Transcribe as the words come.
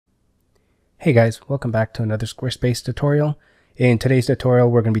Hey guys, welcome back to another Squarespace tutorial. In today's tutorial,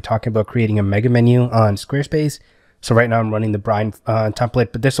 we're going to be talking about creating a mega menu on Squarespace. So right now I'm running the Brine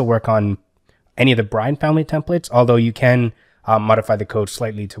template, but this will work on any of the Brine family templates, although you can modify the code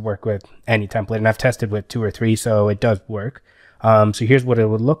slightly to work with any template. And I've tested with 2 or 3, so it does work. So here's what it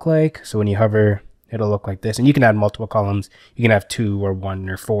would look like. So when you hover, it'll look like this. And you can add multiple columns. You can have 2 or 1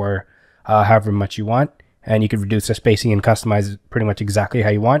 or 4, however much you want. And you can reduce the spacing and customize it pretty much exactly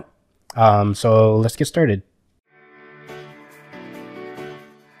how you want. So let's get started.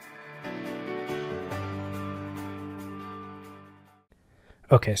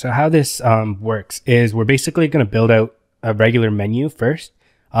 Okay, so how this works is we're basically going to build out a regular menu first.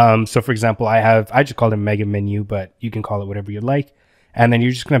 So for example, I just called it mega menu, but you can call it whatever you like. And then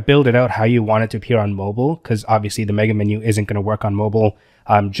you're just going to build it out how you want it to appear on mobile, because obviously the mega menu isn't going to work on mobile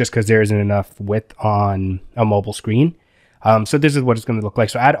just because there isn't enough width on a mobile screen. So this is what it's going to look like.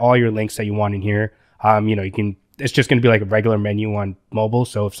 So add all your links that you want in here. It's just going to be like a regular menu on mobile.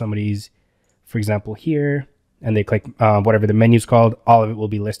 So if somebody's, for example, here and they click whatever the menu's called, all of it will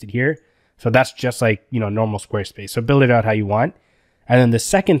be listed here. So that's just like, normal Squarespace. So build it out how you want. And then the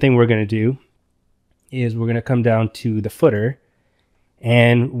second thing we're going to do is we're going to come down to the footer,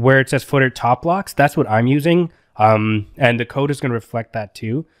 and where it says footer top blocks, that's what I'm using. And the code is going to reflect that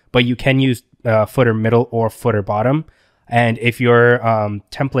too, but you can use footer middle or footer bottom. And if your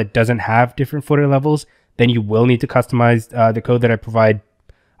template doesn't have different footer levels, then you will need to customize the code that I provide.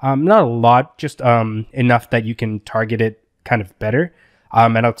 Not a lot, just enough that you can target it kind of better.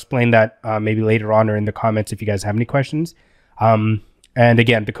 And I'll explain that maybe later on or in the comments if you guys have any questions. And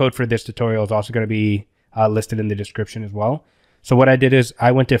again, the code for this tutorial is also going to be listed in the description as well. So what I did is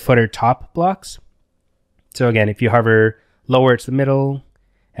I went to footer top blocks. So again, if you hover lower, it's the middle.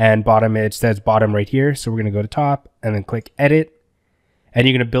 And bottom, it says bottom right here. So we're going to go to top and then click edit. And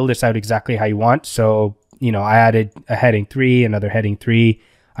you're going to build this out exactly how you want. So, I added a heading 3, another heading 3.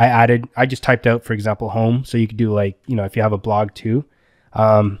 I just typed out, for example, home. So you could do like, if you have a blog too,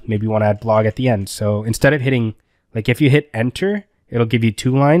 maybe you want to add blog at the end. So instead of hitting, like if you hit enter, it'll give you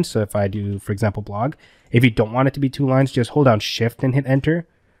 2 lines. So if I do, for example, blog, if you don't want it to be 2 lines, just hold down shift and hit enter.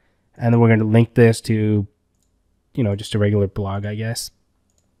 And then we're going to link this to, just a regular blog, I guess.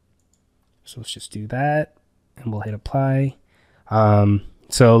 So let's just do that and we'll hit apply.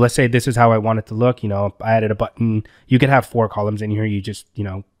 So let's say this is how I want it to look. I added a button. You could have 4 columns in here. You just,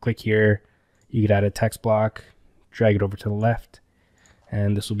 click here. You could add a text block, drag it over to the left,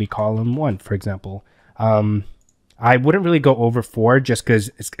 and this will be column 1, for example. I wouldn't really go over 4 just because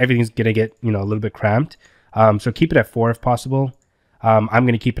everything's going to get, a little bit cramped. So keep it at 4 if possible. I'm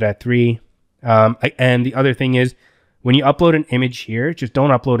going to keep it at 3. And the other thing is, when you upload an image here, just don't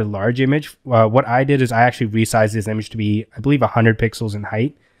upload a large image. What I did is I actually resized this image to be, I believe, 100 pixels in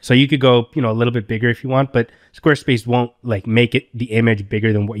height. So you could go, a little bit bigger if you want, but Squarespace won't make it the image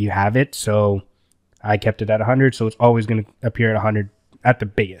bigger than what you have it. So I kept it at 100. So it's always going to appear at 100 at the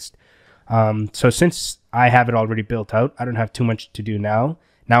biggest. So since I have it already built out, I don't have too much to do now.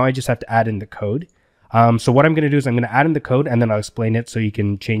 Now I just have to add in the code. So what I'm going to do is I'm going to add in the code and then I'll explain it so you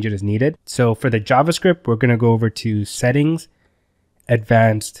can change it as needed. So for the JavaScript, we're going to go over to settings,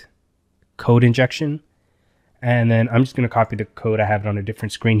 advanced code injection. And then I'm just going to copy the code. I have it on a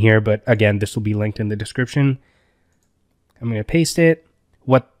different screen here, but again, this will be linked in the description. I'm going to paste it.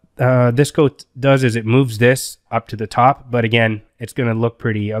 What this code does is it moves this up to the top, but again, it's going to look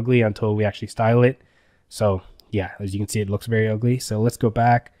pretty ugly until we actually style it. So yeah, as you can see, it looks very ugly. So let's go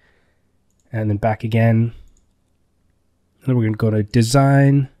back. And then back again. And then we're going to go to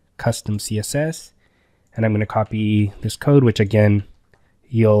design, custom CSS. And I'm going to copy this code, which again,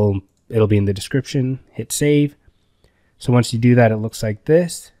 it'll be in the description. Hit save. So once you do that, it looks like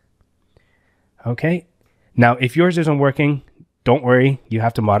this. Okay. Now, if yours isn't working, don't worry. You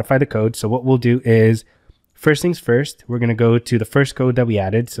have to modify the code. So what we'll do is, first things first, we're going to go to the first code that we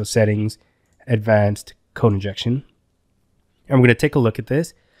added. So settings, advanced code injection. And we're going to take a look at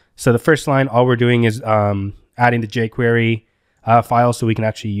this. So the first line, all we're doing is adding the jQuery file so we can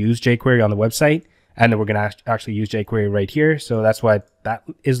actually use jQuery on the website. And then we're going to actually use jQuery right here. So that's why that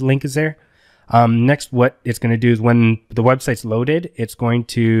link is there. Next, what it's going to do is when the website's loaded, it's going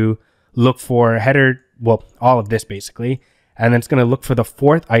to look for header, well, all of this basically. And then it's going to look for the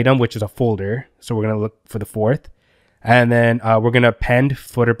 4th item, which is a folder. So we're going to look for the 4th. And then we're going to append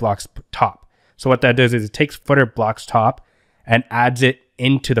footer blocks top. So what that does is it takes footer blocks top and adds it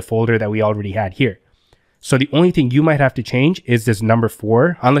into the folder that we already had here. So the only thing you might have to change is this number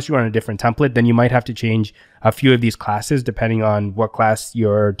 4, unless you're on a different template, then you might have to change a few of these classes depending on what class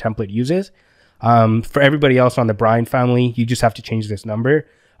your template uses. For everybody else on the Brine family, you just have to change this number.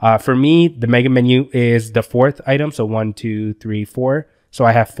 For me, the mega menu is the fourth item. So 1, 2, 3, 4. So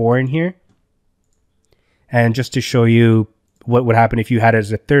I have 4 in here. And just to show you what would happen if you had it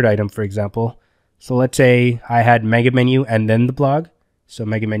as a third item, for example. So let's say I had mega menu and then the blog. So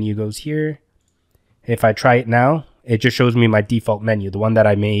mega menu goes here. If I try it now, it just shows me my default menu, the one that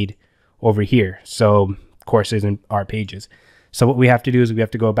I made over here. So courses and our pages. So what we have to do is we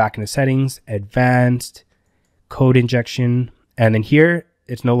have to go back into settings, advanced, code injection, and then here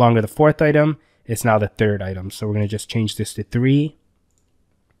it's no longer the fourth item, it's now the third item. So we're going to just change this to 3.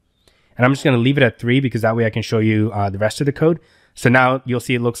 And I'm just going to leave it at 3 because that way I can show you the rest of the code. So now you'll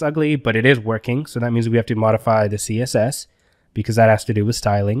see it looks ugly, but it is working. So that means we have to modify the CSS because that has to do with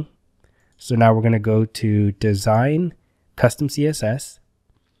styling. So now we're going to go to design, custom CSS.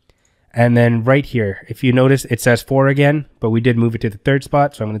 And then right here, if you notice, it says 4 again, but we did move it to the third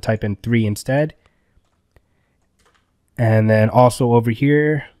spot. So I'm going to type in 3 instead. And then also over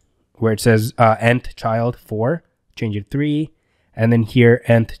here where it says nth child 4, change it to 3. And then here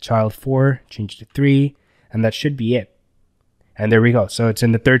nth child 4, change it to 3. And that should be it. And there we go. So it's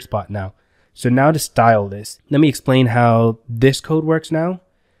in the third spot now. So now to style this, let me explain how this code works now.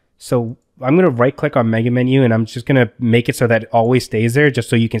 So I'm going to right click on mega menu and I'm just going to make it so that it always stays there just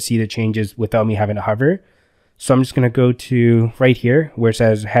so you can see the changes without me having to hover. So I'm just going to go to right here where it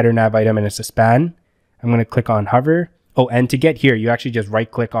says header nav item and it's a span. I'm going to click on hover. Oh, and to get here, you actually just right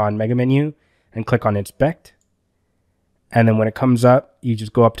click on mega menu and click on inspect. And then when it comes up, you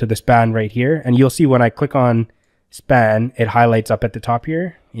just go up to the span right here. And you'll see when I click on span, it highlights up at the top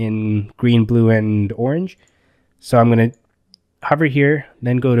here in green, blue, and orange. So I'm going to hover here,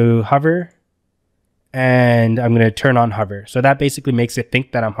 then go to hover, and I'm going to turn on hover. So that basically makes it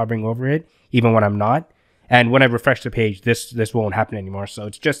think that I'm hovering over it, even when I'm not. And when I refresh the page, this won't happen anymore. So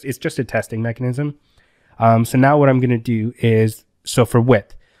it's just a testing mechanism. So now what I'm going to do is, so for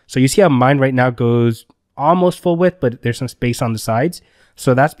width. So you see how mine right now goes almost full width, but there's some space on the sides.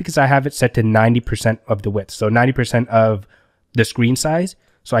 So that's because I have it set to 90% of the width. So 90% of the screen size.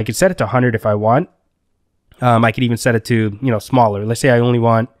 So I could set it to 100 if I want. I could even set it to, smaller. Let's say I only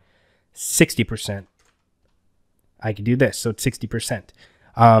want 60%. I could do this. So it's 60%.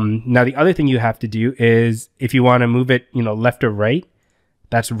 Now the other thing you have to do is if you want to move it, left or right,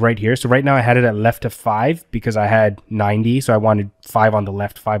 that's right here. So right now I had it at left of 5 because I had 90. So I wanted 5 on the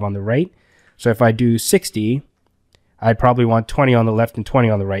left, 5 on the right. So if I do 60, I'd probably want 20 on the left and 20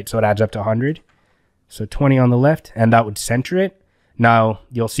 on the right. So it adds up to 100. So 20 on the left, and that would center it. Now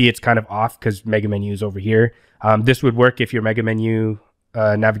you'll see it's kind of off because mega menu is over here. This would work if your mega menu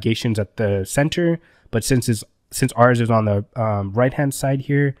navigation's at the center, but since ours is on the right hand side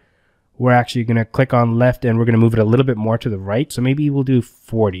here, we're actually going to click on left and we're going to move it a little bit more to the right. So maybe we'll do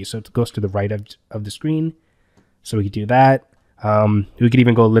 40. So it goes to the right of the screen. So we could do that. We could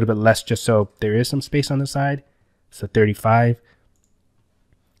even go a little bit less just so there is some space on the side. So 35.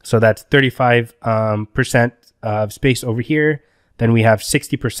 So that's 35% of space over here. Then we have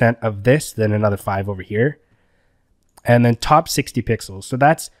 60% of this, then another 5 over here. And then top 60 pixels. So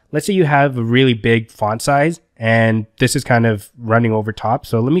that's, let's say you have a really big font size and this is kind of running over top.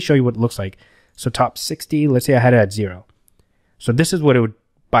 So let me show you what it looks like. So top 60, let's say I had it at 0. So this is what it would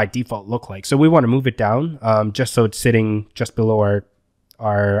by default look like. So we want to move it down just so it's sitting just below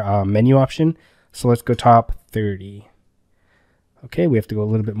our menu option. So let's go top 30. Okay, we have to go a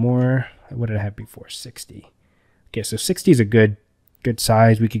little bit more. What did I have before? 60. Okay, so 60 is a good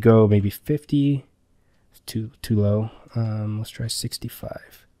size. We could go maybe 50. It's too low. Let's try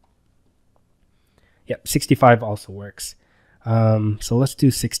 65. Yep, 65 also works. So let's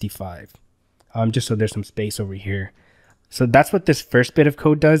do 65. Just so there's some space over here. So that's what this first bit of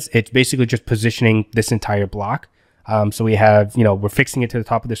code does. It's basically just positioning this entire block. So we have, we're fixing it to the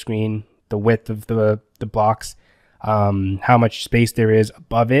top of the screen, the width of the blocks, how much space there is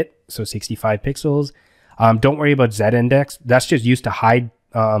above it. So 65 pixels. Don't worry about Z index. That's just used to hide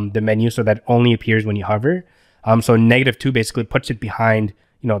the menu so that it only appears when you hover. So -2 basically puts it behind,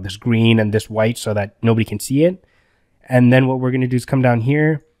 this green and this white so that nobody can see it. And then what we're going to do is come down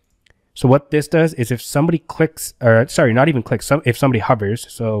here. So what this does is if somebody clicks, or sorry, not even clicks, if somebody hovers,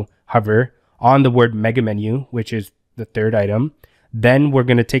 so hover on the word mega menu, which is the third item, then we're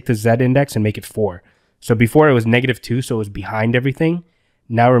going to take the Z index and make it 4. So before it was -2, so it was behind everything.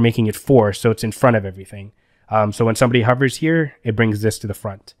 Now we're making it 4, so it's in front of everything. So when somebody hovers here, it brings this to the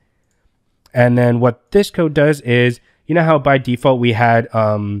front. And then what this code does is, how by default we had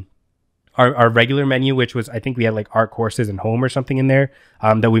our regular menu, which was, I think we had like our courses and home or something in there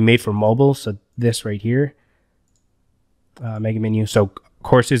that we made for mobile. So this right here, mega menu. So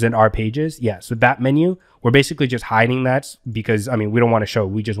courses and our pages. Yeah, so that menu, we're basically just hiding that because, I mean, we don't want to show,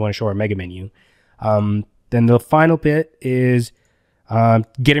 we just want to show our mega menu. Then the final bit is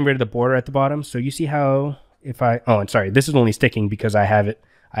getting rid of the border at the bottom. So you see how if I, oh, and sorry, this is only sticking because I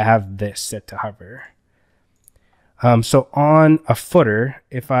have this set to hover. So on a footer,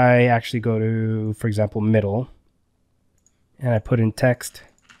 if I actually go to, for example, middle, and I put in text,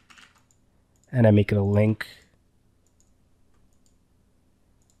 and I make it a link,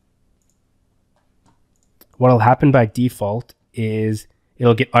 what'll happen by default is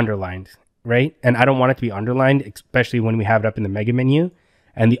it'll get underlined, right? And I don't want it to be underlined, especially when we have it up in the mega menu.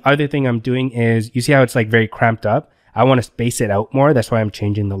 And the other thing I'm doing is, you see how it's like very cramped up? I want to space it out more. That's why I'm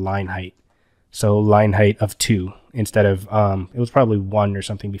changing the line height. So line height of 2 instead of, it was probably 1 or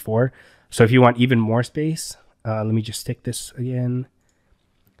something before. So if you want even more space, let me just stick this again.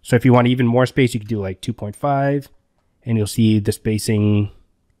 So if you want even more space, you could do like 2.5, and you'll see the spacing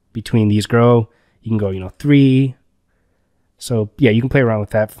between these grow. You can go, 3. So yeah, you can play around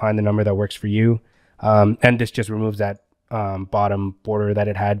with that, find the number that works for you. And this just removes that bottom border that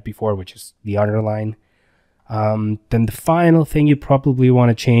it had before, which is the underline. Then the final thing you probably want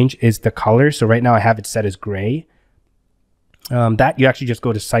to change is the color. So right now I have it set as gray. That you actually just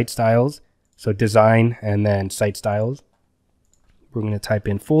go to site styles. So design and then site styles. We're going to type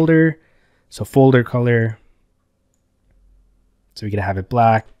in folder. So folder color. So we're going to have it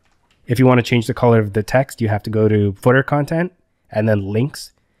black. If you want to change the color of the text, you have to go to footer content and then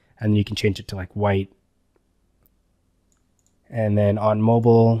links. And then you can change it to like white. And then on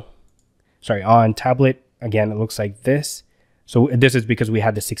mobile, sorry, on tablet, again, it looks like this. So this is because we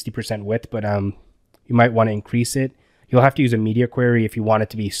had the 60% width, but you might want to increase it. You'll have to use a media query if you want it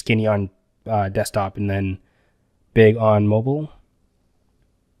to be skinny on desktop and then big on mobile.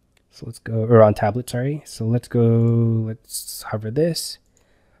 So let's go, or on tablet, sorry. So let's hover this.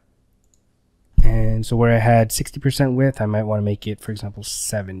 And so where I had 60% width, I might want to make it, for example,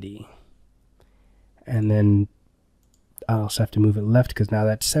 70. And then I also have to move it left because now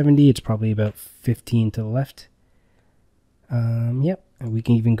that's 70. It's probably about 15 to the left. Yep. And we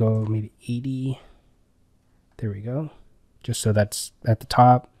can even go maybe 80. There we go. Just so that's at the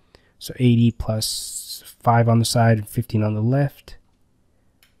top. So 80 plus 5 on the side and 15 on the left.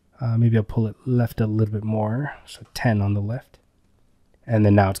 Maybe I'll pull it left a little bit more. So 10 on the left. And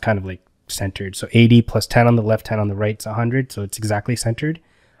then now it's kind of like centered. So 80 plus 10 on the left, 10 on the right is 100. So it's exactly centered.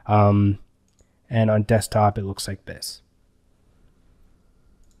 And on desktop, it looks like this.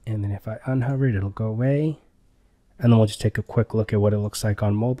 And then if I unhover it, it'll go away. And then we'll just take a quick look at what it looks like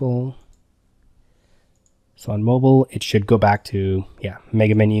on mobile. So on mobile, it should go back to, yeah,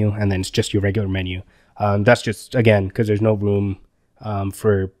 mega menu, and then it's just your regular menu. That's just, again, because there's no room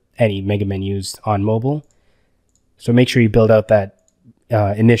for any mega menus on mobile. So make sure you build out that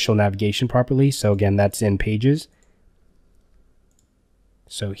initial navigation properly. So again, that's in pages.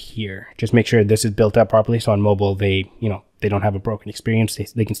 So here, just make sure this is built up properly. So on mobile, they don't have a broken experience.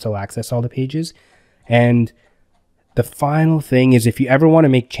 They can still access all the pages. And the final thing is, if you ever want to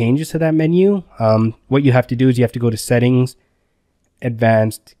make changes to that menu, what you have to do is you have to go to settings,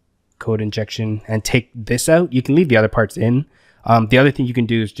 advanced, code injection, and take this out. You can leave the other parts in. The other thing you can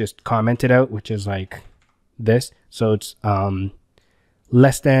do is just comment it out, which is like this. So it's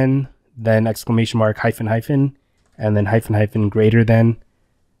less than, then exclamation mark, hyphen, hyphen, and then hyphen, hyphen, greater than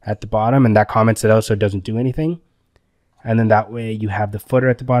at the bottom. And that comments it out so it doesn't do anything. And then that way you have the footer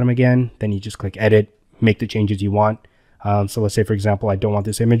at the bottom again. Then you just click edit, make the changes you want. So let's say, for example, I don't want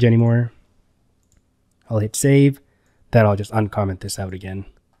this image anymore. I'll hit save. Then I'll just uncomment this out again.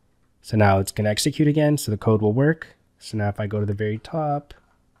 So now it's going to execute again. So the code will work. So now if I go to the very top,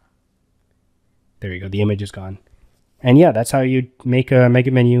 there you go. The image is gone. And yeah, that's how you make a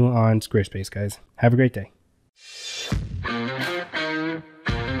mega menu on Squarespace, guys. Have a great day.